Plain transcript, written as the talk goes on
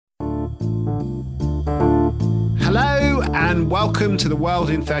and welcome to The World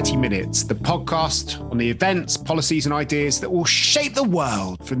in 30 Minutes, the podcast on the events, policies and ideas that will shape the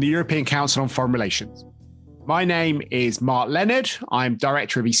world from the European Council on Foreign Relations. My name is Mark Leonard. I'm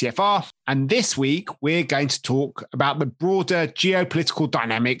Director of ECFR, and this week we're going to talk about the broader geopolitical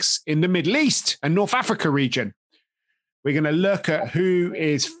dynamics in the Middle East and North Africa region. We're going to look at who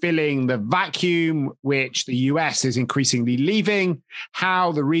is filling the vacuum which the US is increasingly leaving,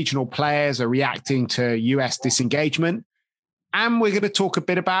 how the regional players are reacting to US disengagement, and we're going to talk a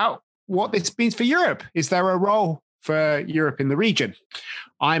bit about what this means for Europe. Is there a role for Europe in the region?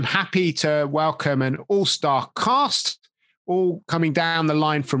 I'm happy to welcome an all-star cast, all coming down the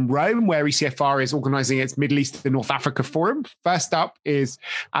line from Rome, where ECFR is organising its Middle East and North Africa Forum. First up is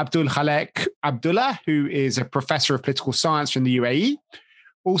Abdulkhalek Abdullah, who is a professor of political science from the UAE.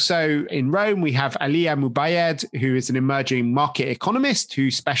 Also in Rome, we have Aliya Mubayed, who is an emerging market economist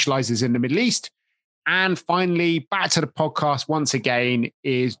who specialises in the Middle East. And finally, back to the podcast once again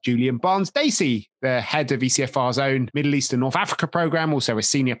is Julian Barnes-Dacey, the head of ECFR's own Middle East and North Africa programme, also a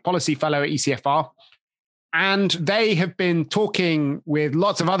senior policy fellow at ECFR. And they have been talking with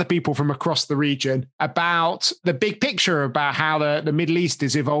lots of other people from across the region about the big picture, about how the Middle East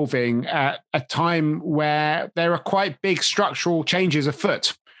is evolving at a time where there are quite big structural changes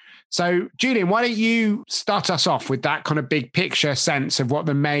afoot. So, Julian, why don't you start us off with that kind of big picture sense of what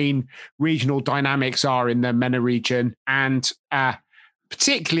the main regional dynamics are in the MENA region, and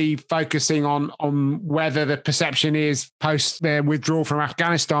particularly focusing on whether the perception is post their withdrawal from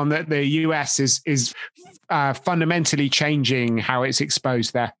Afghanistan that the US is fundamentally changing how it's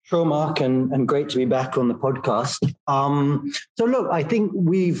exposed there. Sure, Mark, and great to be back on the podcast. So look, I think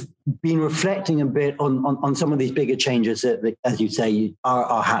we've been reflecting a bit on some of these bigger changes that as you say,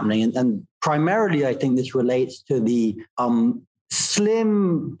 are happening. And primarily, I think this relates to the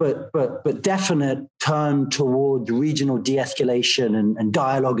slim but definite turn towards regional de-escalation and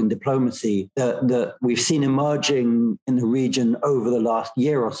dialogue and diplomacy that we've seen emerging in the region over the last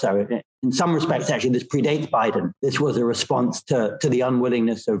year or so. In some respects, actually, this predates Biden. This was a response to the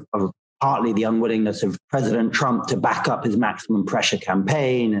unwillingness of partly the unwillingness of President Trump to back up his maximum pressure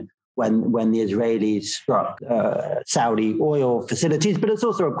campaign when the Israelis struck Saudi oil facilities. But it's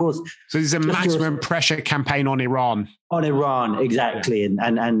also, of course... So there's a maximum pressure campaign on Iran. On Iran, exactly.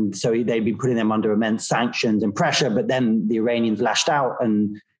 And so they've been putting them under immense sanctions and pressure, but then the Iranians lashed out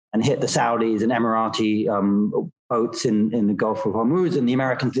and hit the Saudis and Emirati boats in the Gulf of Hormuz, and the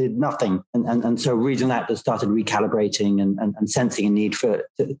Americans did nothing. And so regional actors started recalibrating and sensing a need to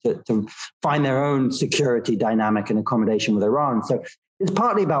find their own security dynamic and accommodation with Iran. So it's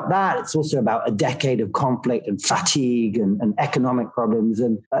partly about that. It's also about a decade of conflict and fatigue and economic problems.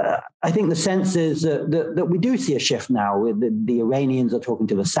 And I think the sense is that we do see a shift now. With the Iranians are talking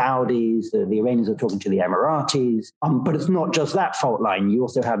to the Saudis, the Iranians are talking to the Emiratis. But it's not just that fault line. You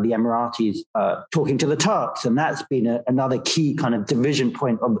also have the Emiratis talking to the Turks. And that's been another key kind of division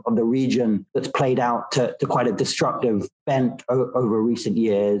point of the region that's played out to quite a destructive bent over recent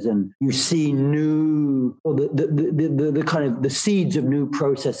years. And you see the kind of the seeds of new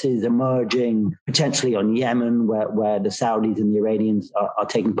processes emerging, potentially on Yemen, where the Saudis and the Iranians are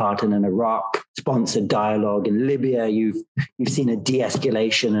taking part in an Iraq-sponsored dialogue. In Libya, you've seen a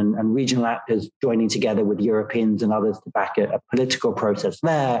de-escalation and regional actors joining together with Europeans and others to back a political process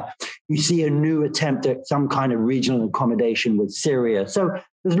there. You see a new attempt at some kind of regional accommodation with Syria. So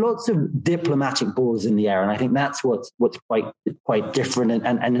there's lots of diplomatic balls in the air, and I think that's what's quite different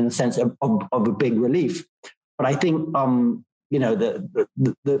and in a sense of a big relief. But I think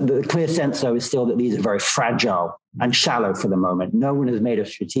the clear sense, though, is still that these are very fragile and shallow for the moment. No one has made a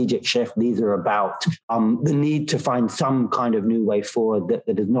strategic shift. These are about the need to find some kind of new way forward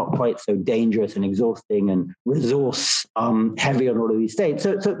that is not quite so dangerous and exhausting and resource heavy on all of these states.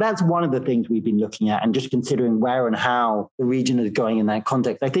 So that's one of the things we've been looking at, and just considering where and how the region is going in that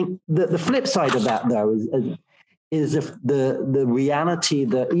context. I think the flip side of that, though, is if the reality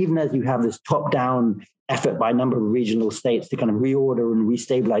that even as you have this top-down effort by a number of regional states to kind of reorder and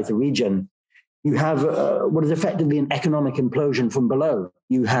restabilize the region, you have what is effectively an economic implosion from below.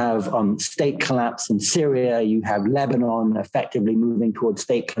 You have state collapse in Syria. You have Lebanon effectively moving towards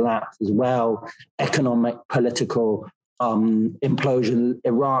state collapse as well. Economic, political implosion.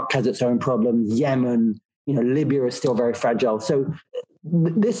 Iraq has its own problems. Yemen, Libya is still very fragile. So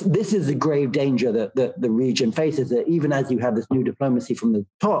this is a grave danger that the region faces. That even as you have this new diplomacy from the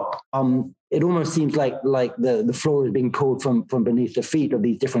top, it almost seems like the floor is being pulled from beneath the feet of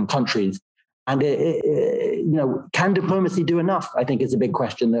these different countries. And can diplomacy do enough? I think is a big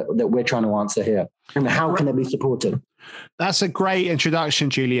question that we're trying to answer here. And how can it be supported? That's a great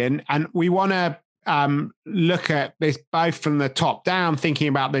introduction, Julian. And we want to look at this both from the top down, thinking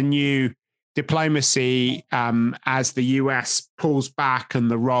about the new diplomacy as the US pulls back and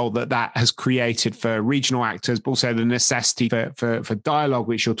the role that has created for regional actors, but also the necessity for dialogue,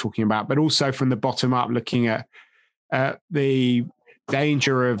 which you're talking about, but also from the bottom up, looking at the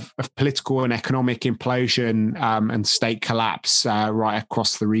danger of political and economic implosion and state collapse right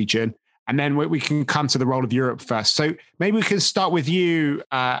across the region. And then we can come to the role of Europe first. So maybe we can start with you,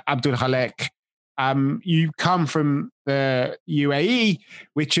 Abdulkhalik. You come from the UAE,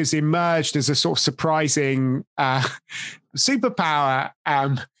 which has emerged as a sort of surprising superpower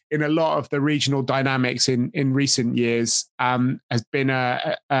in a lot of the regional dynamics in recent years, has been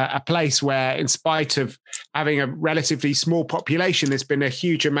a place where, in spite of having a relatively small population, there's been a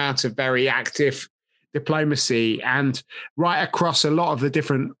huge amount of very active diplomacy, and right across a lot of the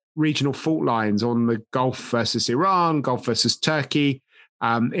different regional fault lines on the Gulf versus Iran, Gulf versus Turkey,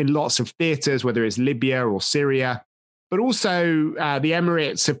 in lots of theaters, whether it's Libya or Syria. But also the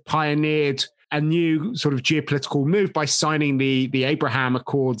Emirates have pioneered a new sort of geopolitical move by signing the Abraham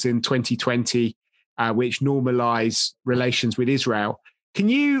Accords in 2020, which normalize relations with Israel. Can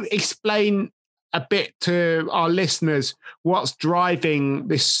you explain a bit to our listeners what's driving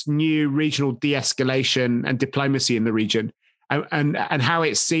this new regional de-escalation and diplomacy in the region, and how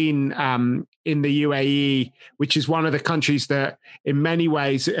it's seen in the UAE, which is one of the countries that in many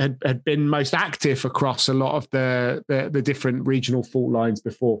ways had been most active across a lot of the different regional fault lines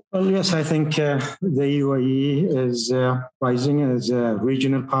before? Well, yes, I think the UAE is rising as a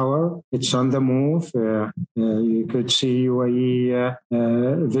regional power. It's on the move. You could see UAE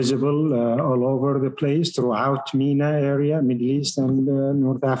visible all over the place throughout MENA area, Middle East and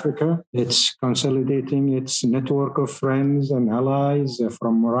North Africa. It's consolidating its network of friends and allies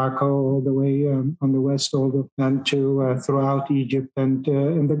from Morocco all the way on the west, and to throughout Egypt and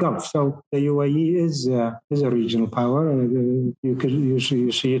in the Gulf. So the UAE is a regional power.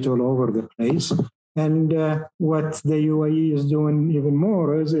 You see it all over the place. And what the UAE is doing even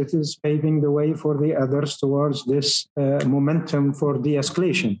more is it is paving the way for the others towards this momentum for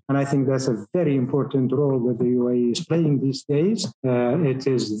de-escalation. And I think that's a very important role that the UAE is playing these days. It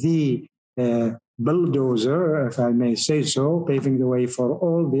is the bulldozer, if I may say so, paving the way for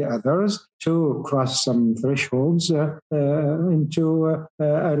all the others to cross some thresholds into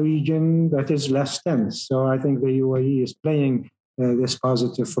a region that is less tense. So I think the UAE is playing this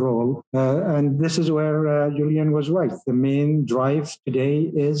positive role. And this is where Julian was right. The main drive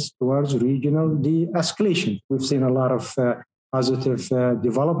today is towards regional de-escalation. We've seen a lot of positive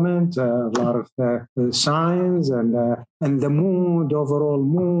development, a lot of signs, and the overall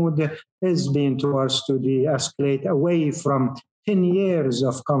mood is being towards to de-escalate away from 10 years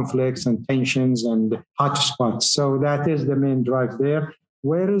of conflicts and tensions and hotspots. So that is the main drive there.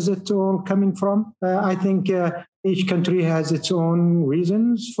 Where is it all coming from? I think each country has its own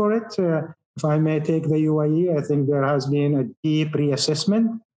reasons for it. If I may take the UAE, I think there has been a deep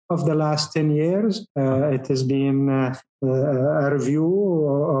reassessment of the last 10 years. It has been a review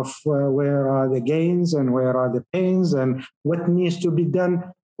of where are the gains and where are the pains and what needs to be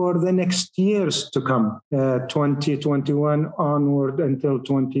done for the next years to come, 2021 onward until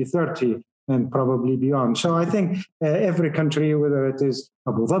 2030 and probably beyond. So I think every country, whether it is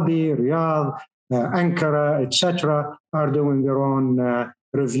Abu Dhabi, Riyadh, Ankara, etc., are doing their own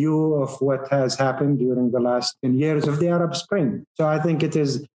review of what has happened during the last 10 years of the Arab Spring. So I think it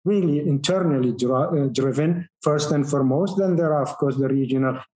is really internally driven, first and foremost. Then there are, of course, the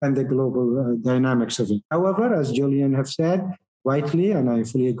regional and the global dynamics of it. However, as Julian have said, rightly, and I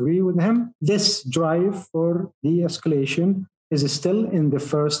fully agree with him, this drive for de-escalation is still in the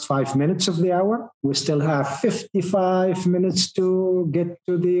first 5 minutes of the hour. We still have 55 minutes to get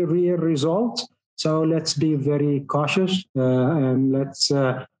to the real result. So let's be very cautious and let's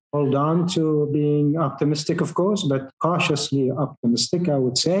hold on to being optimistic, of course, but cautiously optimistic, I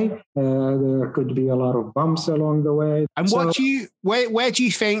would say. There could be a lot of bumps along the way. And where do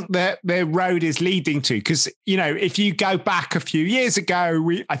you think that the road is leading to? Because, you know, if you go back a few years ago,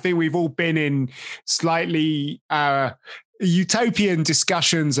 I think we've all been in slightly utopian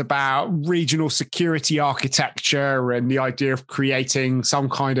discussions about regional security architecture and the idea of creating some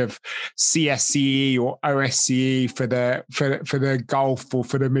kind of CSCE or OSCE for the Gulf or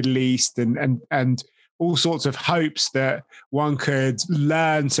for the Middle East, and all sorts of hopes that one could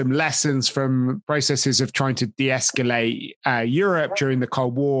learn some lessons from processes of trying to de-escalate Europe during the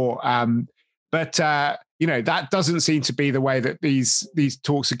Cold War. But you know, that doesn't seem to be the way that these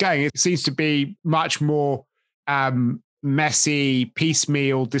talks are going. It seems to be much more messy,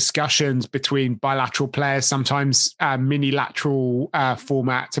 piecemeal discussions between bilateral players, sometimes minilateral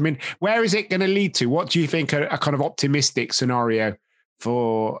formats. I mean, where is it going to lead to? What do you think a kind of optimistic scenario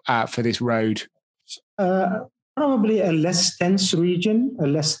for this road? Probably a less tense region, a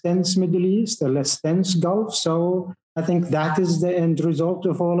less tense Middle East, a less tense Gulf. So I think that is the end result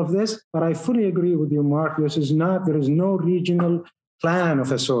of all of this. But I fully agree with you, Mark. There is no regional plan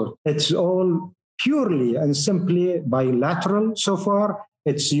of a sort. It's all purely and simply bilateral so far.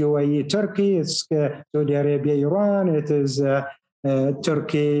 It's UAE, Turkey, it's Saudi Arabia, Iran, it is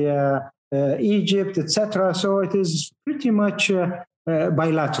Turkey, Egypt, etc. So it is pretty much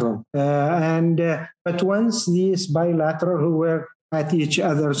bilateral. But once these bilateral who were at each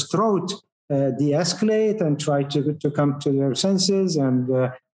other's throat de-escalate and try to come to their senses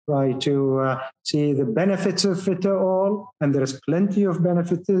and try to see the benefits of it all, and there's plenty of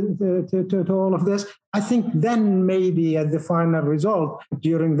benefit to all of this, I think then maybe at the final result,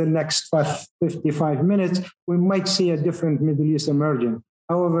 during the next 55 minutes, we might see a different Middle East emerging.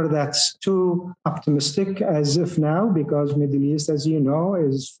 However, that's too optimistic as of now, because Middle East, as you know,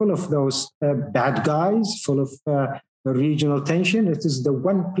 is full of those bad guys, full of regional tension. It is the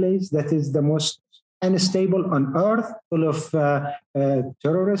one place that is the most unstable on earth, full of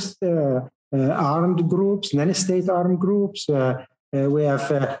terrorist armed groups, non-state armed groups. We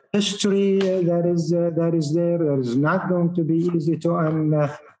have history that is there. That is not going to be easy to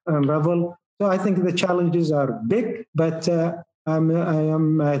unravel. So I think the challenges are big, but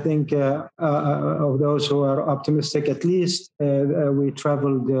I think of those who are optimistic. At least we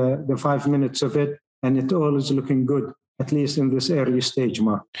traveled the 5 minutes of it, and it all is looking good, at least in this early stage,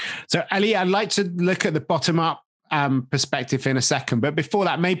 Mark. So, Ali, I'd like to look at the bottom-up perspective in a second, but before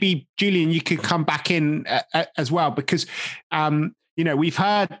that, maybe Julian, you could come back in as well, because we've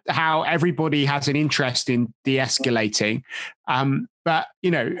heard how everybody has an interest in de-escalating, but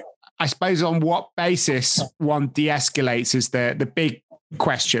I suppose on what basis one de-escalates is the big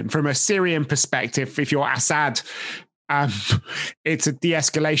question. From a Syrian perspective, if you're Assad, it's a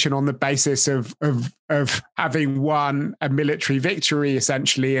de-escalation on the basis of having won a military victory,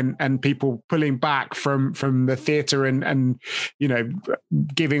 essentially, and people pulling back from the theatre and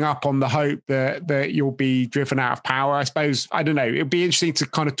giving up on the hope that you'll be driven out of power. I suppose, I don't know, it'd be interesting to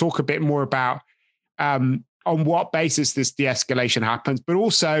kind of talk a bit more about on what basis this de-escalation happens, but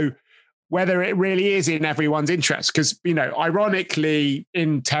also whether it really is in everyone's interest. Because, ironically,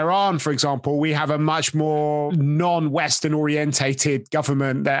 in Tehran, for example, we have a much more non-Western orientated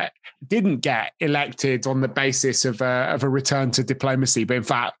government that didn't get elected on the basis of a return to diplomacy, but in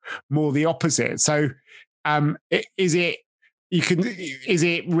fact, more the opposite. So is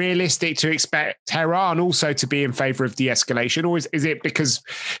it realistic to expect Tehran also to be in favor of de-escalation, or is it because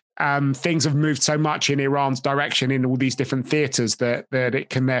things have moved so much in Iran's direction in all these different theaters that it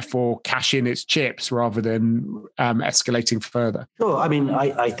can therefore cash in its chips rather than escalating further? Sure. I mean,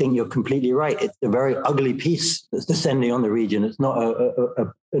 I think you're completely right. It's a very ugly piece that's descending on the region. It's not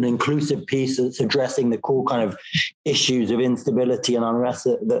an inclusive piece that's addressing the core kind of issues of instability and unrest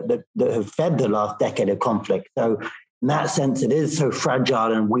that have fed the last decade of conflict. So in that sense, it is so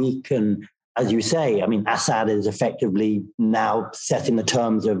fragile and weak. And as you say, I mean, Assad is effectively now setting the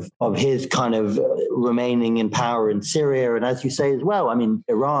terms of his kind of remaining in power in Syria. And as you say as well, I mean,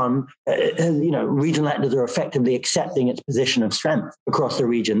 Iran, regional actors are effectively accepting its position of strength across the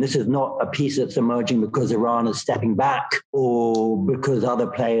region. This is not a piece that's emerging because Iran is stepping back or because other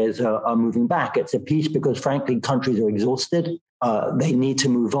players are moving back. It's a piece because, frankly, countries are exhausted. They need to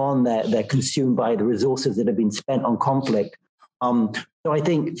move on. They're consumed by the resources that have been spent on conflict. So I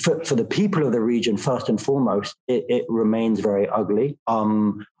think for the people of the region, first and foremost, it remains very ugly.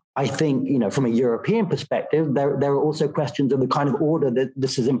 I think, from a European perspective, there are also questions of the kind of order that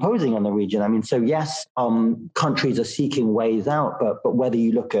this is imposing on the region. I mean, so yes, countries are seeking ways out, but whether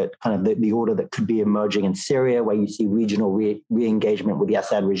you look at kind of the order that could be emerging in Syria, where you see regional re-engagement with the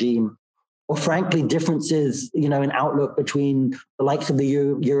Assad regime, or frankly, differences, in outlook between the likes of the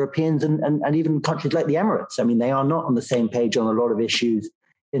Europeans and even countries like the Emirates. I mean, they are not on the same page on a lot of issues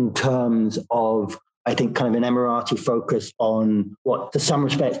in terms of, I think, kind of an Emirati focus on what, to some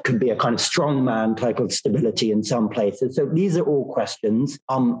respects, could be a kind of strongman type of stability in some places. So these are all questions.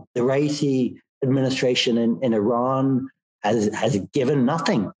 The Raisi administration in Iran has given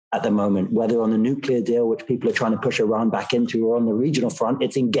nothing at the moment, whether on the nuclear deal, which people are trying to push Iran back into, or on the regional front.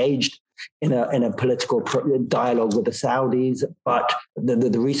 It's engaged in a political dialogue with the Saudis. But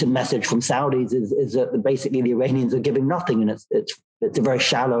the recent message from Saudis is that basically the Iranians are giving nothing, and it's it's a very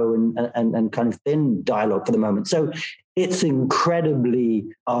shallow and kind of thin dialogue for the moment. So it's incredibly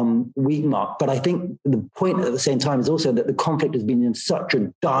weak, Mark. But I think the point at the same time is also that the conflict has been in such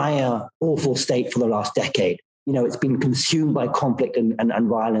a dire, awful state for the last decade. It's been consumed by conflict and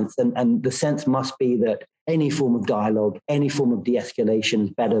violence. And the sense must be that any form of dialogue, any form of de-escalation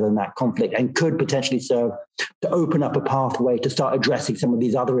is better than that conflict and could potentially serve to open up a pathway to start addressing some of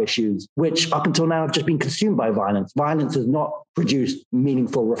these other issues, which up until now have just been consumed by violence. Violence has not produced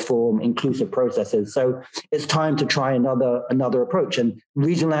meaningful reform, inclusive processes. So it's time to try another approach. And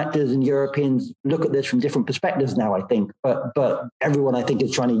regional actors and Europeans look at this from different perspectives now, I think. But everyone, I think,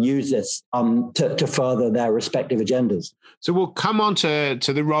 is trying to use this to further their respective agendas. So we'll come on to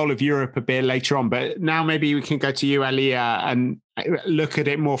the role of Europe a bit later on. But now maybe we can go to you, Alia, and look at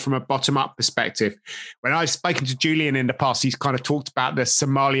it more from a bottom-up perspective. When I've spoken to Julian in the past, he's kind of talked about the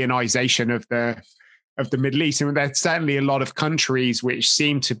Somalianization of the Middle East. And there's certainly a lot of countries which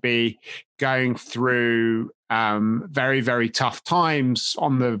seem to be going through very, very tough times,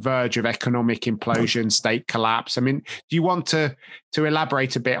 on the verge of economic implosion, state collapse. I mean, do you want to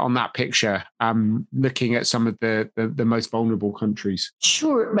elaborate a bit on that picture, looking at some of the most vulnerable countries?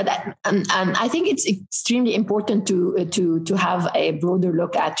 Sure, but I think it's extremely important to have a broader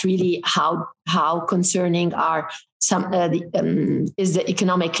look at really how concerning are is the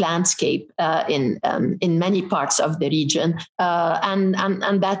economic landscape in many parts of the region, and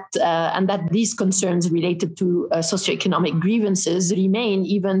that these concerns related to socioeconomic grievances remain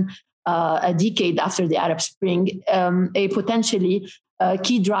even a decade after the Arab Spring, a potentially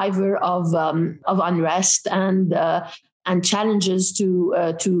key driver of unrest and challenges to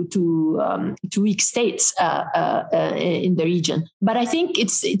weak states in the region. But I think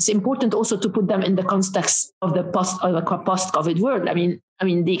it's important also to put them in the context of the post-COVID world. I mean,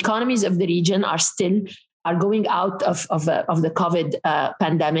 the economies of the region are going out of the COVID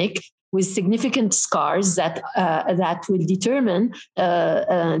pandemic with significant scars that will determine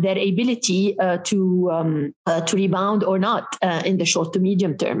their ability to rebound or not in the short to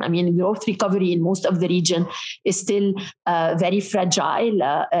medium term. I mean, growth recovery in most of the region is still very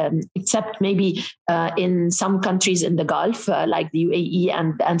fragile, except maybe in some countries in the Gulf, like the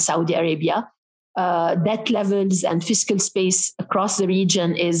UAE and Saudi Arabia. Debt levels and fiscal space across the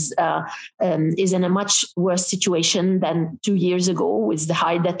region is in a much worse situation than 2 years ago, with the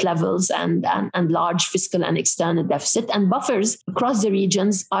high debt levels and large fiscal and external deficit. And buffers across the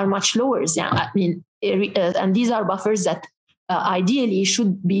regions are much lower. And these are buffers that ideally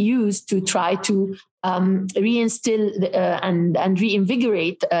should be used to try to reinstill and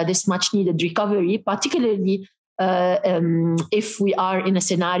reinvigorate this much needed recovery, particularly if we are in a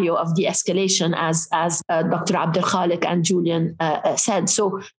scenario of de-escalation, as Dr. Abdel Khaliq and Julian said.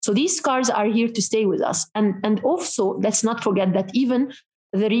 So these scars are here to stay with us. And also, let's not forget that even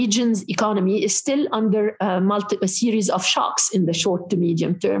the region's economy is still under a series of shocks in the short to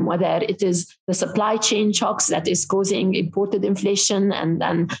medium term, whether it is the supply chain shocks that is causing imported inflation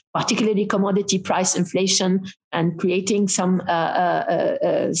and particularly commodity price inflation and creating some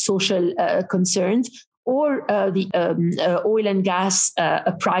social concerns, or the oil and gas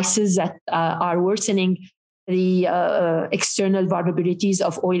prices that are worsening the external vulnerabilities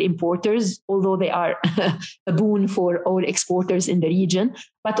of oil importers, although they are a boon for oil exporters in the region.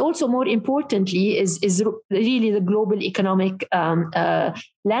 But also, more importantly, is really the global economic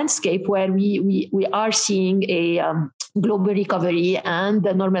landscape, where we are seeing a global recovery and the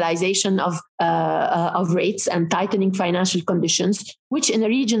normalization of rates and tightening financial conditions, which in a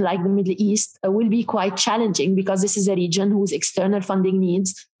region like the Middle East will be quite challenging, because this is a region whose external funding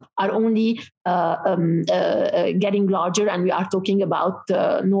needs are only getting larger, and we are talking about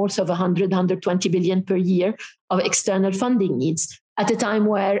north of 120 billion per year of external funding needs, at a time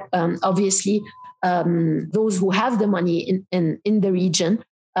where obviously those who have the money in the region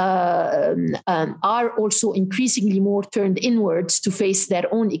are also increasingly more turned inwards to face their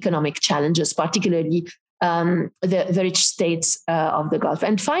own economic challenges, particularly the rich states of the Gulf.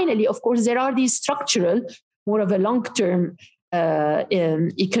 And finally, of course, there are these structural, more of a long-term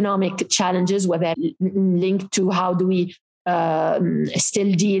economic challenges, whether linked to how do we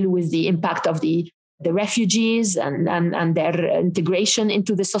still deal with the impact of the refugees and their integration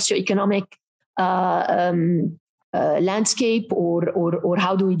into the socioeconomic landscape, or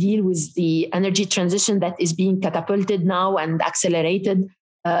how do we deal with the energy transition that is being catapulted now and accelerated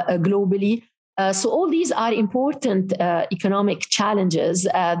globally, So all these are important economic challenges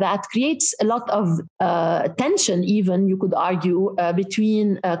that creates a lot of tension, even you could argue,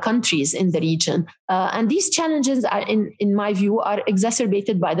 between countries in the region. And these challenges are, in my view, are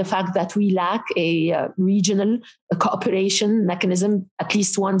exacerbated by the fact that we lack a regional cooperation mechanism, at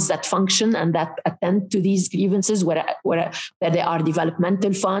least ones that function and that attend to these grievances, where there are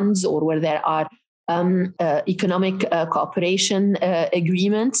developmental funds or where there are economic cooperation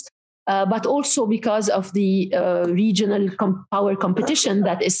agreements. But also because of the regional power competition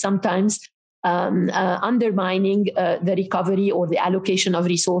that is sometimes undermining the recovery or the allocation of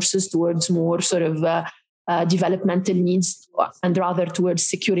resources towards more sort of developmental needs and rather towards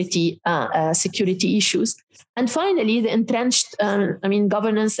security issues. And finally, the entrenched,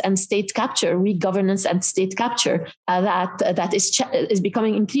 governance and state capture, weak governance and state capture that is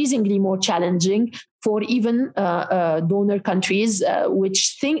becoming increasingly more challenging for even donor countries,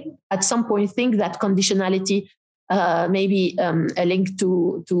 which at some point think that conditionality, maybe a link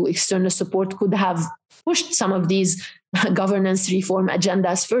to external support, could have pushed some of these governance reform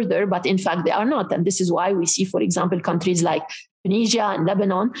agendas further, but in fact they are not. And this is why we see, for example, countries like Tunisia and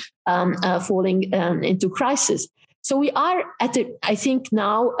Lebanon falling into crisis. So we are at a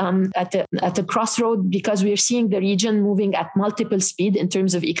crossroad, because we are seeing the region moving at multiple speed in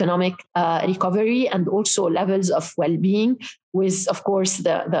terms of economic recovery and also levels of well-being, with, of course,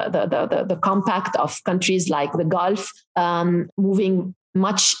 the compact of countries like the Gulf moving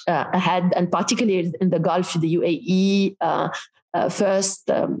much ahead, and particularly in the Gulf, the UAE,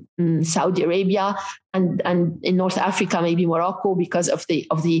 first Saudi Arabia, and in North Africa, maybe Morocco, because of the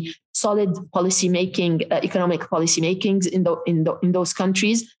solid policy making, economic policy makings in those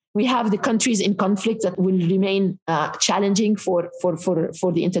countries. We have the countries in conflict that will remain challenging for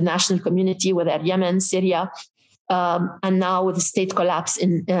the international community, whether Yemen, Syria, and now with the state collapse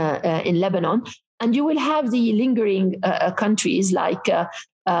in Lebanon. And you will have the lingering countries like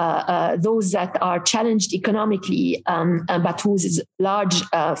those that are challenged economically, but whose large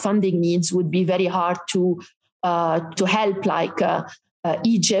funding needs would be very hard to help, like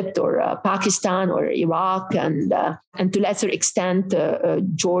Egypt or Pakistan or Iraq, and to lesser extent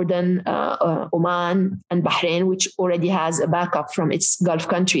Jordan, Oman, and Bahrain, which already has a backup from its Gulf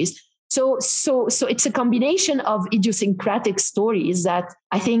countries. So it's a combination of idiosyncratic stories that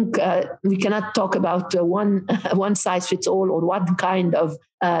I think we cannot talk about one size fits all or one kind of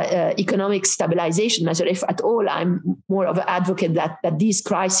economic stabilization measure. If at all, I'm more of an advocate that these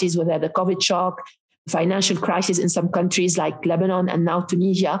crises, whether the COVID shock, financial crisis in some countries like Lebanon and now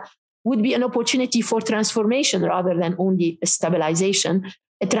Tunisia, would be an opportunity for transformation rather than only a stabilization.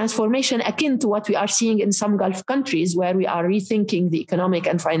 A transformation akin to what we are seeing in some Gulf countries, where we are rethinking the economic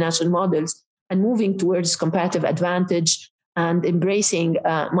and financial models and moving towards comparative advantage and embracing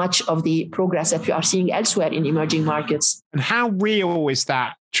much of the progress that we are seeing elsewhere in emerging markets. And how real is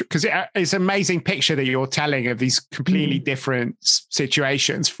that? Because it's an amazing picture that you're telling of these completely different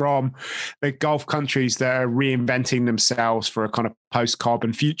situations, from the Gulf countries that are reinventing themselves for a kind of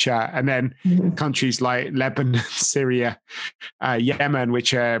post-carbon future, and then countries like Lebanon, Syria, Yemen,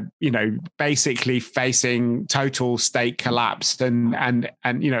 which are, basically facing total state collapse, and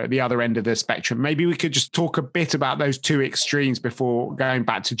at the other end of the spectrum. Maybe we could just talk a bit about those two extremes before going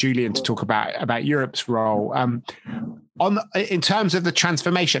back to Julian to talk about Europe's role. In terms of the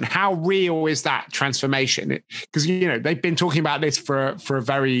transformation, how real is that transformation? Because they've been talking about this for a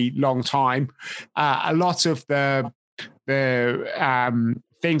very long time. A lot of the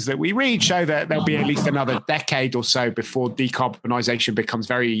things that we read show that there'll be at least another decade or so before decarbonisation becomes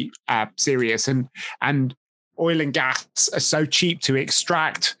very serious, and oil and gas are so cheap to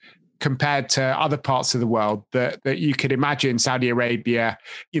extract compared to other parts of the world that you could imagine Saudi Arabia,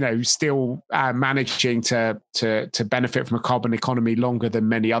 still managing to benefit from a carbon economy longer than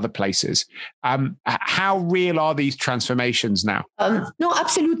many other places. How real are these transformations now? No,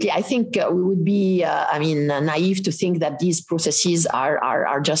 absolutely. I think we would be, naive to think that these processes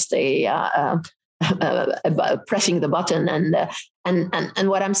are just pressing the button. And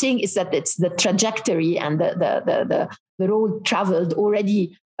what I'm saying is that it's the trajectory and the road traveled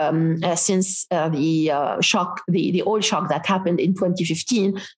already. Since the oil shock that happened in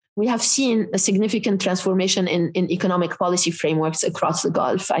 2015, we have seen a significant transformation in economic policy frameworks across the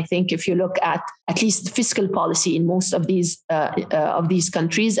Gulf. I think if you look at least fiscal policy in most of these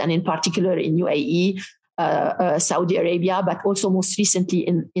countries, and in particular in UAE, Saudi Arabia, but also most recently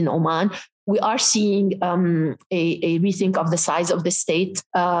in Oman, we are seeing a rethink of the size of the state,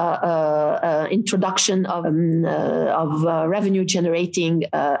 introduction of revenue generating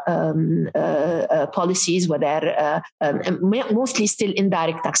policies, where mostly still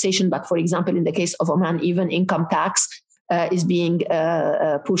indirect taxation, but for example, in the case of Oman, even income tax is being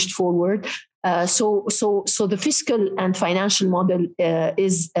pushed forward. So the fiscal and financial model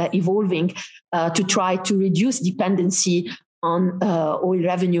is evolving to try to reduce dependency on oil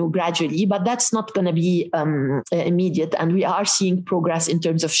revenue gradually, but that's not going to be immediate. And we are seeing progress in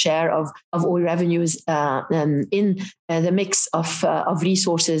terms of share of oil revenues in the mix of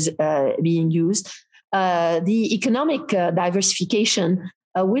resources being used. The economic diversification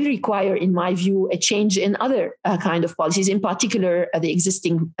will require, in my view, a change in other kind of policies, in particular the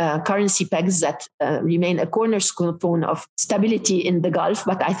existing currency pegs that remain a cornerstone of stability in the Gulf.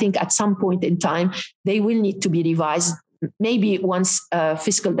 But I think at some point in time, they will need to be revised, maybe once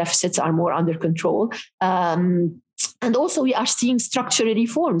fiscal deficits are more under control. And also we are seeing structural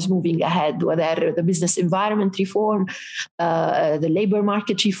reforms moving ahead, whether the business environment reform, the labor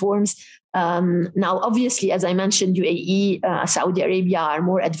market reforms. Now, obviously, as I mentioned, UAE, Saudi Arabia are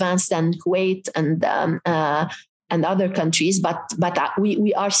more advanced than Kuwait and other countries, but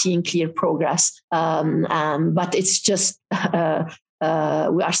we are seeing clear progress. But it's just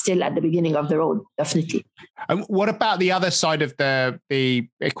we are still at the beginning of the road, definitely. And what about the other side of the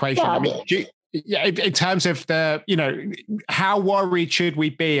equation? Yeah, I mean, in terms of how worried should we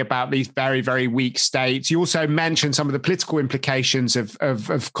be about these very, very weak states? You also mentioned some of the political implications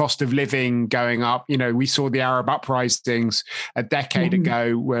of cost of living going up. We saw the Arab uprisings a decade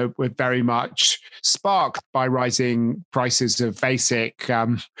ago were very much sparked by rising prices of basic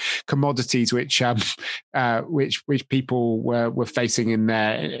commodities, which people were facing in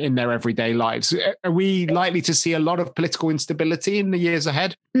their everyday lives. Are we likely to see a lot of political instability in the years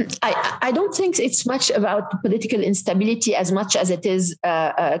ahead? I don't think it's much about political instability as much as it is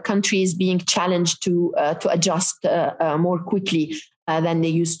countries being challenged to adjust more quickly than they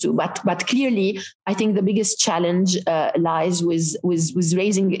used to. But clearly, I think the biggest challenge lies with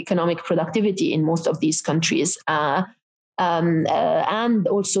raising economic productivity in most of these countries. And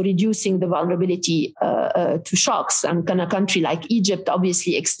also reducing the vulnerability to shocks. And a country like Egypt,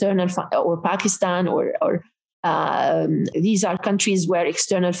 obviously external, or Pakistan, or these are countries where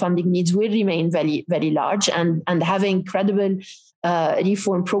external funding needs will remain very, very large, and having credible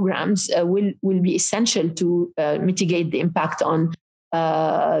reform programs will be essential to mitigate the impact on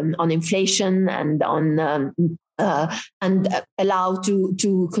inflation and allow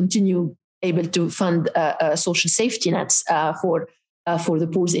to continue able to fund social safety nets for the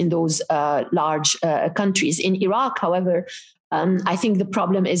poor in those large countries. In Iraq, however, I think the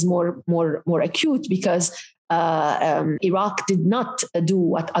problem is more acute, because Iraq did not do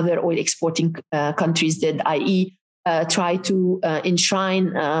what other oil exporting countries did, i.e. try to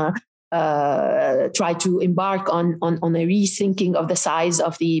enshrine, try to embark on a rethinking of the size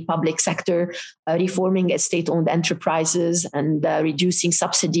of the public sector, reforming state-owned enterprises, and reducing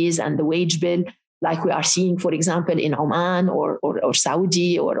subsidies and the wage bill, like we are seeing, for example, in Oman or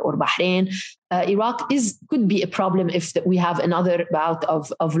Saudi or Bahrain. Iraq could be a problem if we have another bout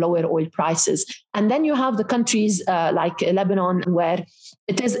of lower oil prices. And then you have the countries like Lebanon, where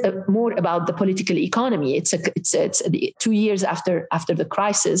it is more about the political economy. It's 2 years after the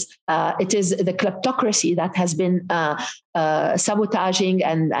crisis. It is the kleptocracy that has been sabotaging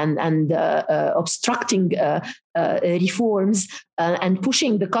and obstructing reforms and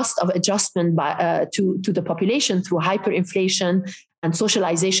pushing the cost of adjustment to the population through hyperinflation and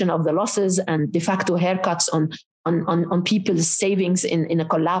socialization of the losses and de facto haircuts on people's savings in a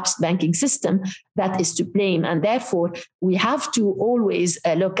collapsed banking system. That is to blame, and therefore we have to always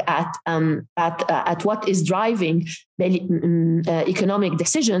look at what is driving economic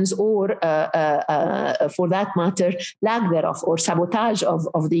decisions, or for that matter, lack thereof, or sabotage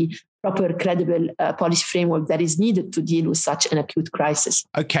of the proper, credible policy framework that is needed to deal with such an acute crisis.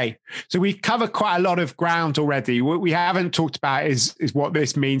 Okay, so we've covered quite a lot of ground already. What we haven't talked about is what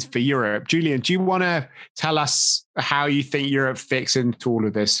this means for Europe. Julian, do you want to tell us how you think Europe fits into all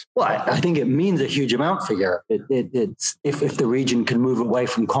of this? Well, I think it means a huge amount for Europe. It's if the region can move away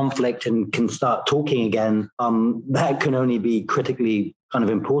from conflict and can start talking again, that can only be critically kind of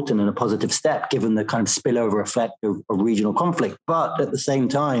important and a positive step, given the kind of spillover effect of regional conflict. But at the same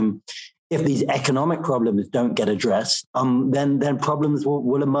time, if these economic problems don't get addressed, then problems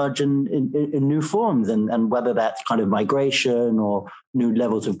will emerge in new forms, and whether that's kind of migration or new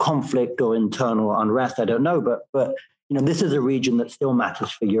levels of conflict or internal unrest, I don't know. But this is a region that still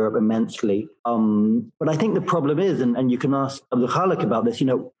matters for Europe immensely. But I think the problem is, and you can ask Abdul Khalik about this,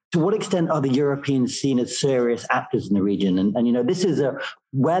 to what extent are the Europeans seen as serious actors in the region? And this is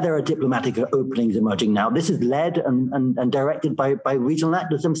where there are diplomatic openings emerging now. This is led and directed by regional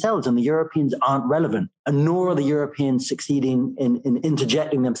actors themselves, and the Europeans aren't relevant, and nor are the Europeans succeeding in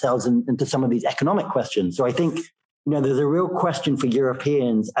interjecting themselves into some of these economic questions. So I think there's a real question for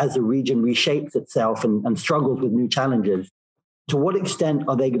Europeans as the region reshapes itself and struggles with new challenges. To what extent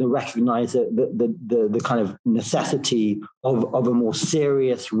are they going to recognize the kind of necessity of a more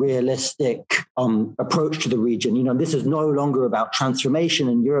serious, realistic approach to the region? This is no longer about transformation,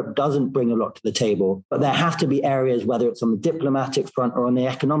 and Europe doesn't bring a lot to the table. But there have to be areas, whether it's on the diplomatic front or on the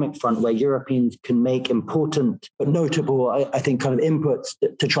economic front, where Europeans can make important but notable, I think, kind of inputs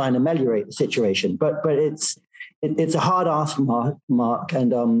to try and ameliorate the situation. But it's a hard ask, Mark,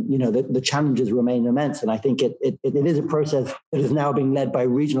 and the challenges remain immense. And I think it is a process that is now being led by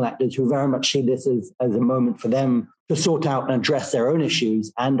regional actors who very much see this as a moment for them to sort out and address their own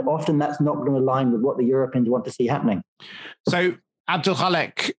issues. And often that's not going to align with what the Europeans want to see happening. So,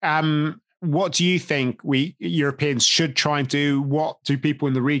 Abdulkhalik, what do you think we Europeans should try and do? What do people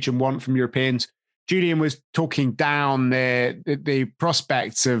in the region want from Europeans? Julian was talking down the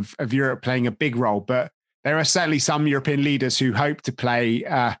prospects of Europe playing a big role, but there are certainly some European leaders who hope to play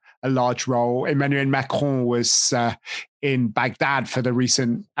a large role. Emmanuel Macron was in Baghdad for the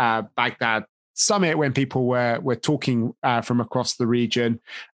recent Baghdad summit when people were talking from across the region.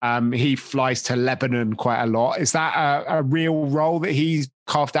 He flies to Lebanon quite a lot. Is that a real role that he's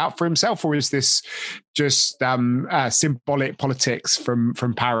carved out for himself, or is this just symbolic politics from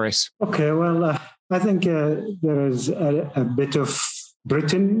Paris? Okay, well, I think there is a bit of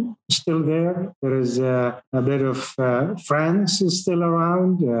Britain still there. There is a bit of France is still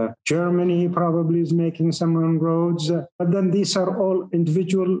around. Germany probably is making some inroads. But then these are all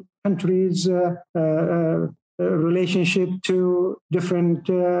individual countries' relationship to different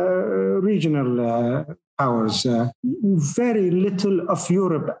regional powers. Very little of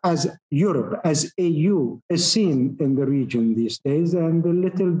Europe as AU is seen in the region these days, and the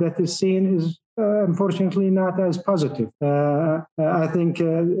little that is seen is unfortunately not as positive. I think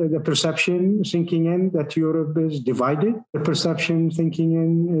the perception sinking in that Europe is divided. The perception sinking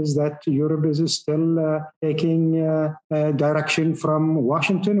in is that Europe is still taking direction from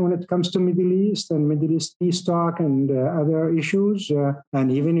Washington when it comes to Middle East and Middle East peace talk and other issues,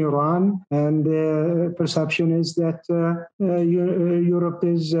 and even Iran. And the perception is that Europe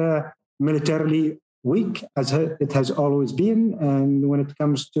is militarily weak, as it has always been. And when it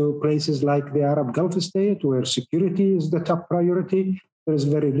comes to places like the Arab Gulf state, where security is the top priority, there is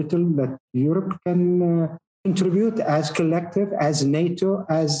very little that Europe can contribute as collective, as NATO,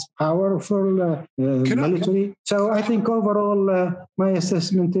 as powerful military. So I think overall, my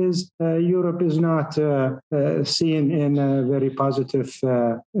assessment is Europe is not seen in a very positive,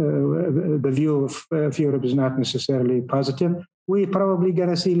 the view of Europe is not necessarily positive. We're probably going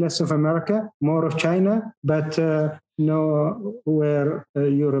to see less of America, more of China, but know where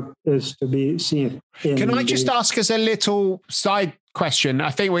Europe is to be seen. Can I just ask us a little side question? I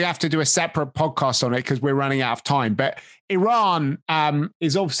think we have to do a separate podcast on it because we're running out of time. But Iran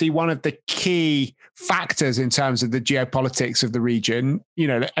is obviously one of the key factors in terms of the geopolitics of the region.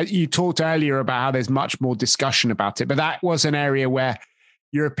 You talked earlier about how there's much more discussion about it, but that was an area where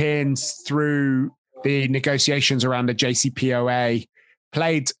Europeans, through the negotiations around the JCPOA,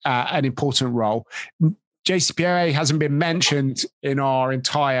 played an important role. JCPOA hasn't been mentioned in our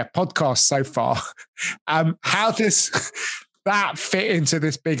entire podcast so far. How does that fit into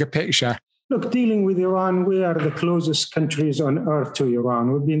this bigger picture? Look, dealing with Iran, we are the closest countries on earth to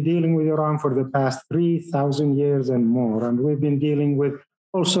Iran. We've been dealing with Iran for the past 3,000 years and more, and we've been dealing with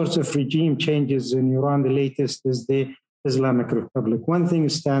all sorts of regime changes in Iran. The latest is the Islamic Republic. One thing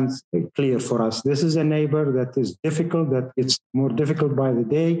stands clear for us. This is a neighbor that is difficult, that gets more difficult by the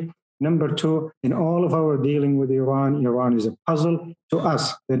day. Number two, in all of our dealing with Iran, Iran is a puzzle to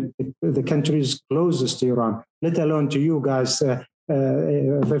us, the countries closest to Iran, let alone to you guys,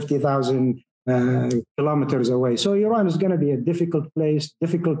 50,000 kilometers away. So Iran is going to be a difficult place,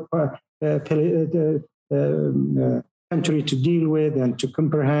 difficult country to deal with and to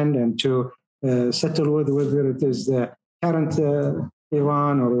comprehend and to settle with, whether it is the current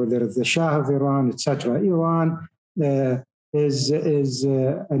Iran or whether it's the Shah of Iran, etc. Iran is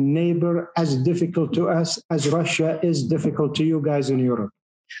a neighbor as difficult to us as Russia is difficult to you guys in Europe.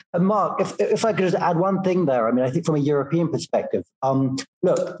 Mark, if I could just add one thing there. I mean, I think from a European perspective,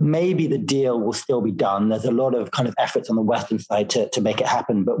 look, maybe the deal will still be done. There's a lot of kind of efforts on the Western side to make it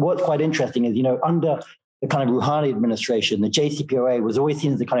happen. But what's quite interesting is, under the kind of Rouhani administration, the JCPOA was always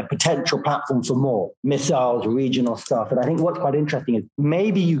seen as the kind of potential platform for more missiles, regional stuff. And I think what's quite interesting is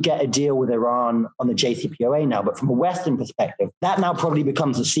maybe you get a deal with Iran on the JCPOA now, but from a Western perspective, that now probably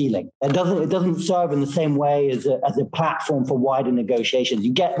becomes a ceiling. It doesn't serve in the same way as a platform for wider negotiations.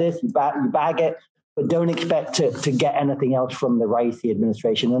 You get this, you bag it, but don't expect to get anything else from the Raisi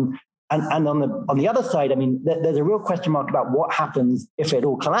administration. And on the other side, I mean, there's a real question mark about what happens if it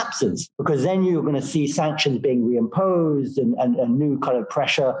all collapses, because then you're going to see sanctions being reimposed and new kind of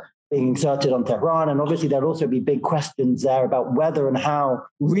pressure being exerted on Tehran. And obviously, there'll also be big questions there about whether and how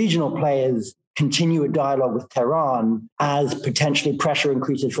regional players continue a dialogue with Tehran as potentially pressure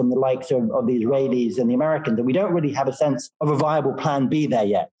increases from the likes of the Israelis and the Americans. And we don't really have a sense of a viable plan B there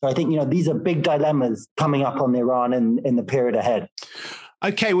yet. So I think, these are big dilemmas coming up on Iran in the period ahead.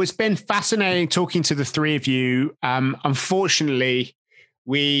 Okay, well, it's been fascinating talking to the three of you. Unfortunately,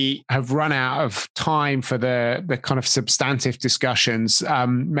 we have run out of time for the kind of substantive discussions.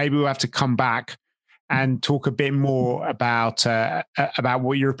 Maybe we'll have to come back and talk a bit more about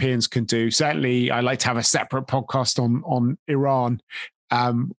what Europeans can do. Certainly, I'd like to have a separate podcast on Iran.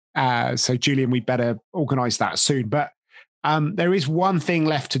 So, Julian, we better organise that soon. But there is one thing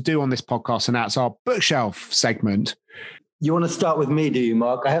left to do on this podcast, and that's our bookshelf segment. You want to start with me, do you,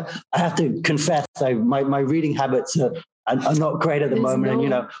 Mark? I have to confess, my reading habits are not great at the moment.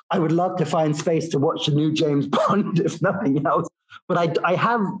 And, I would love to find space to watch the new James Bond, if nothing else. But I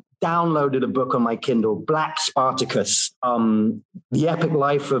have downloaded a book on my Kindle, Black Spartacus, The Epic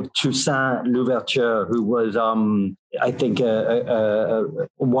Life of Toussaint Louverture, who was, I think,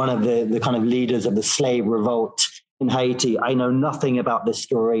 one of the kind of leaders of the slave revolt in Haiti. I know nothing about this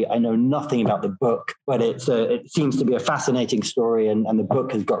story. I know nothing about the book, but it seems to be a fascinating story, and the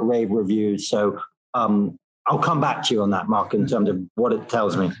book has got rave reviews. So I'll come back to you on that, Mark, in terms of what it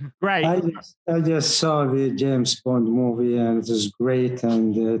tells me. Right. I just saw the James Bond movie, and it was great.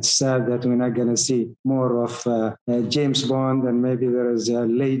 And it's sad that we're not going to see more of James Bond. And maybe there is a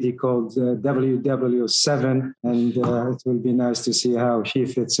lady called 007, and it will be nice to see how she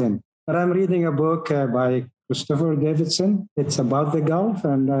fits in. But I'm reading a book by Christopher Davidson. It's about the Gulf,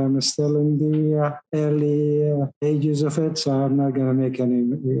 and I'm still in the early pages of it, so I'm not going to make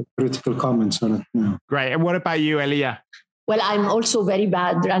any critical comments on it now. Great. And what about you, Elia? Well, I'm also running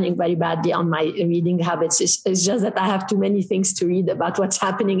very badly on my reading habits. It's just that I have too many things to read about what's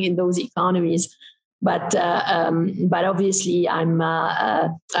happening in those economies. But obviously, I'm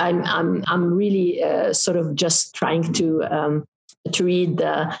really sort of just trying to read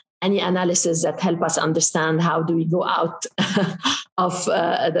any analysis that help us understand how do we go out of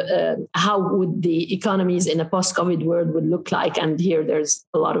how would the economies in a post-COVID world would look like. And here there's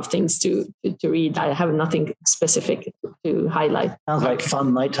a lot of things to read. I have nothing specific to highlight. Sounds like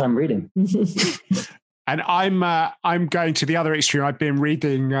fun nighttime reading. And I'm going to the other extreme. I've been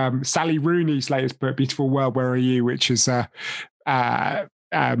reading Sally Rooney's latest book, Beautiful World, Where Are You?, which is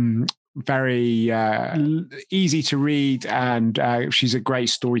very easy to read, and she's a great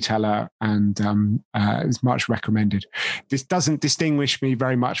storyteller, and is much recommended. This doesn't distinguish me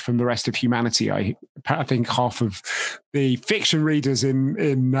very much from the rest of humanity. I think half of the fiction readers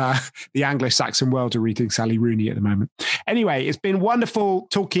in the Anglo-Saxon world are reading Sally Rooney at the moment. Anyway, it's been wonderful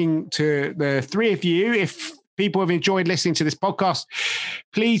talking to the three of you. If people have enjoyed listening to this podcast,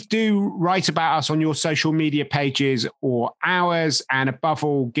 please do write about us on your social media pages or ours. And above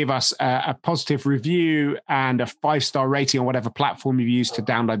all, give us a positive review and a 5-star rating on whatever platform you use to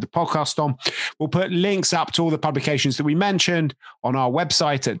download the podcast on. We'll put links up to all the publications that we mentioned on our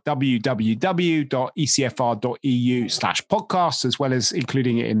website at www.ecfr.eu/podcasts, as well as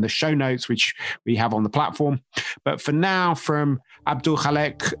including it in the show notes, which we have on the platform. But for now, from Abdul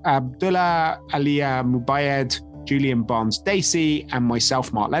Khalek Abdullah, Alia Mubayed, Julian Barnes-Dacey, and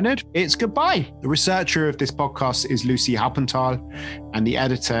myself, Mark Leonard, it's goodbye. The researcher of this podcast is Lucy Haupenthal, and the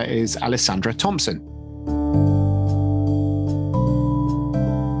editor is Alessandra Thompson.